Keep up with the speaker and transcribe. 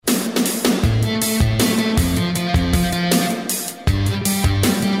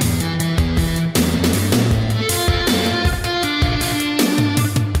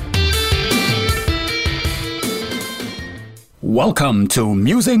Welcome to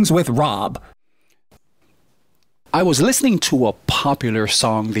Musings with Rob. I was listening to a popular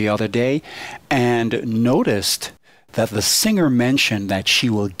song the other day and noticed that the singer mentioned that she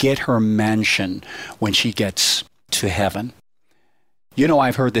will get her mansion when she gets to heaven. You know,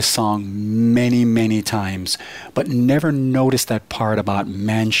 I've heard this song many, many times, but never noticed that part about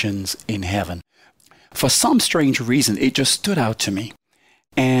mansions in heaven. For some strange reason, it just stood out to me,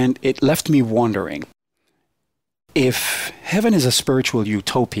 and it left me wondering, if heaven is a spiritual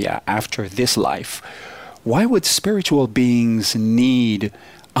utopia after this life, why would spiritual beings need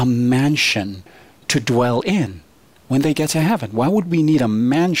a mansion to dwell in when they get to heaven? Why would we need a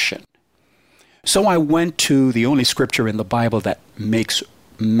mansion? So I went to the only scripture in the Bible that makes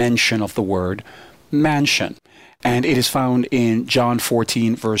mention of the word mansion, and it is found in John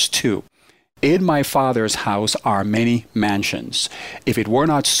 14, verse 2. In my Father's house are many mansions. If it were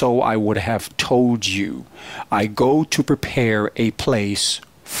not so, I would have told you. I go to prepare a place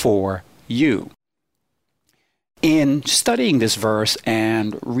for you. In studying this verse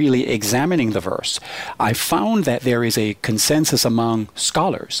and really examining the verse, I found that there is a consensus among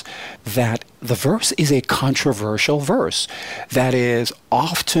scholars that the verse is a controversial verse that is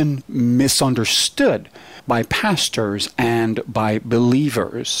often misunderstood by pastors and by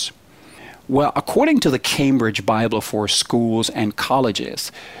believers. Well, according to the Cambridge Bible for Schools and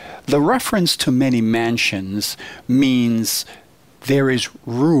Colleges, the reference to many mansions means there is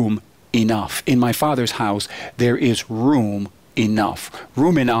room enough. In my Father's house, there is room enough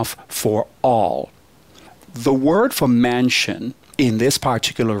for all. The word for mansion in this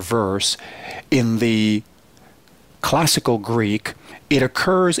particular verse, in the classical Greek, it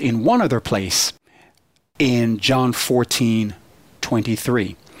occurs in one other place in John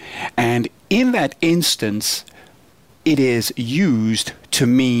 14:23. And in that instance, it is used to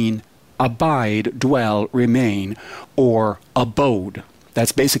mean abide, dwell, remain, or abode.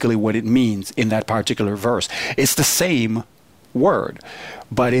 That's basically what it means in that particular verse. It's the same word,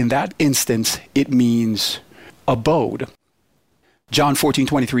 but in that instance, it means abode. John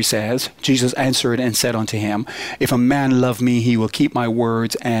 14:23 says, Jesus answered and said unto him, If a man love me, he will keep my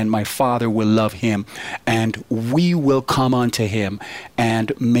words, and my Father will love him, and we will come unto him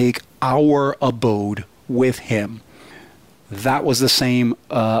and make our abode with him. That was the same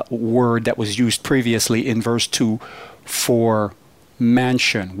word that was used previously in verse 2 for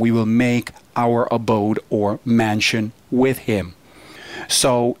mansion. We will make our abode or mansion with him.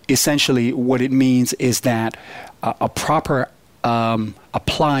 So essentially what it means is that a proper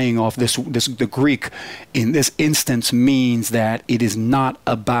applying of the Greek in this instance means that it is not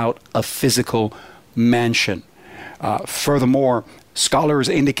about a physical mansion. Furthermore, scholars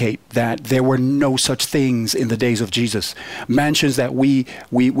indicate that there were no such things in the days of Jesus. Mansions that we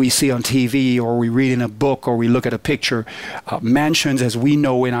see on TV or we read in a book or we look at a picture, mansions as we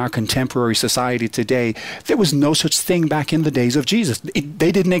know in our contemporary society today, there was no such thing back in the days of Jesus.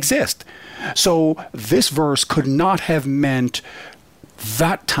 They didn't exist. So this verse could not have meant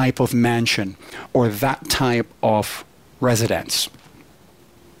that type of mansion or that type of residence.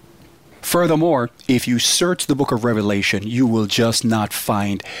 Furthermore, if you search the book of Revelation, you will just not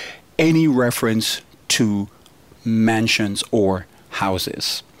find any reference to mansions or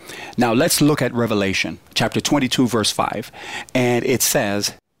houses. Now let's look at Revelation chapter 22, verse 5. And it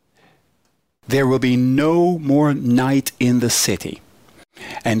says, There will be no more night in the city,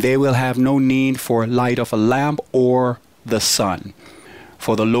 and they will have no need for light of a lamp or the sun.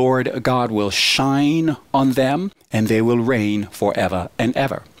 For the Lord God will shine on them, and they will reign forever and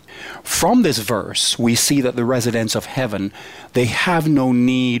ever. From this verse, we see that the residents of heaven, they have no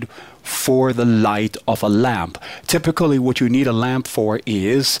need for the light of a lamp. Typically, what you need a lamp for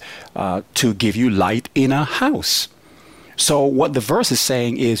is to give you light in a house. So what the verse is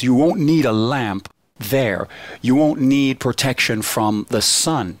saying is you won't need a lamp there. You won't need protection from the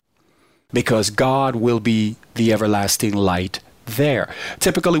sun because God will be the everlasting light there.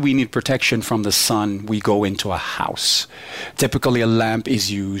 Typically, we need protection from the sun. We go into a house. Typically, a lamp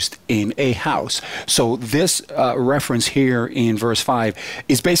is used in a house. So this reference here in verse 5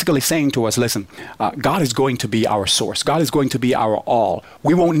 is basically saying to us, listen, God is going to be our source. God is going to be our all.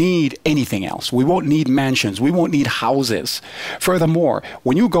 We won't need anything else. We won't need mansions. We won't need houses. Furthermore,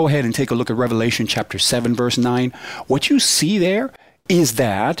 when you go ahead and take a look at Revelation chapter 7, verse 9, what you see there is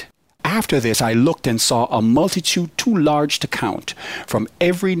that after this, I looked and saw a multitude too large to count, from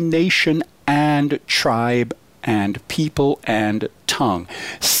every nation and tribe and people and tongue,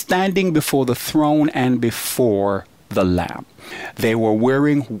 standing before the throne and before the Lamb. They were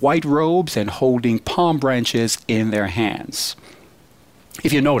wearing white robes and holding palm branches in their hands.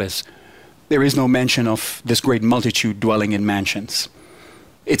 If you notice, there is no mention of this great multitude dwelling in mansions.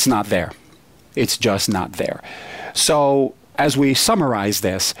 It's not there. It's just not there. So as we summarize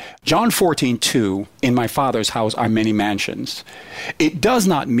this, John 14:2, in my Father's house are many mansions. It does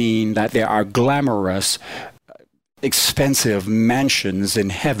not mean that there are glamorous, expensive mansions in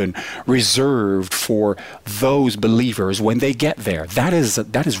heaven reserved for those believers when they get there. That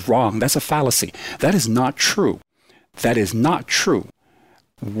is wrong. That's a fallacy. That is not true. That is not true.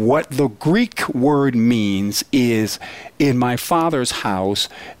 What the Greek word means is, in my Father's house,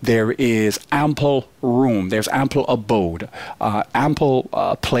 there is ample room. There's ample abode, ample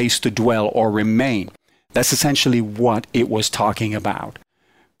place to dwell or remain. That's essentially what it was talking about.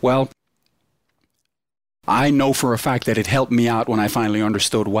 Well, I know for a fact that it helped me out when I finally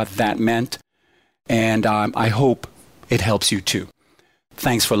understood what that meant, and I hope it helps you too.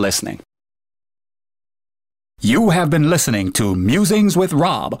 Thanks for listening. You have been listening to Musings with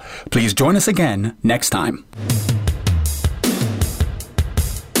Rob. Please join us again next time.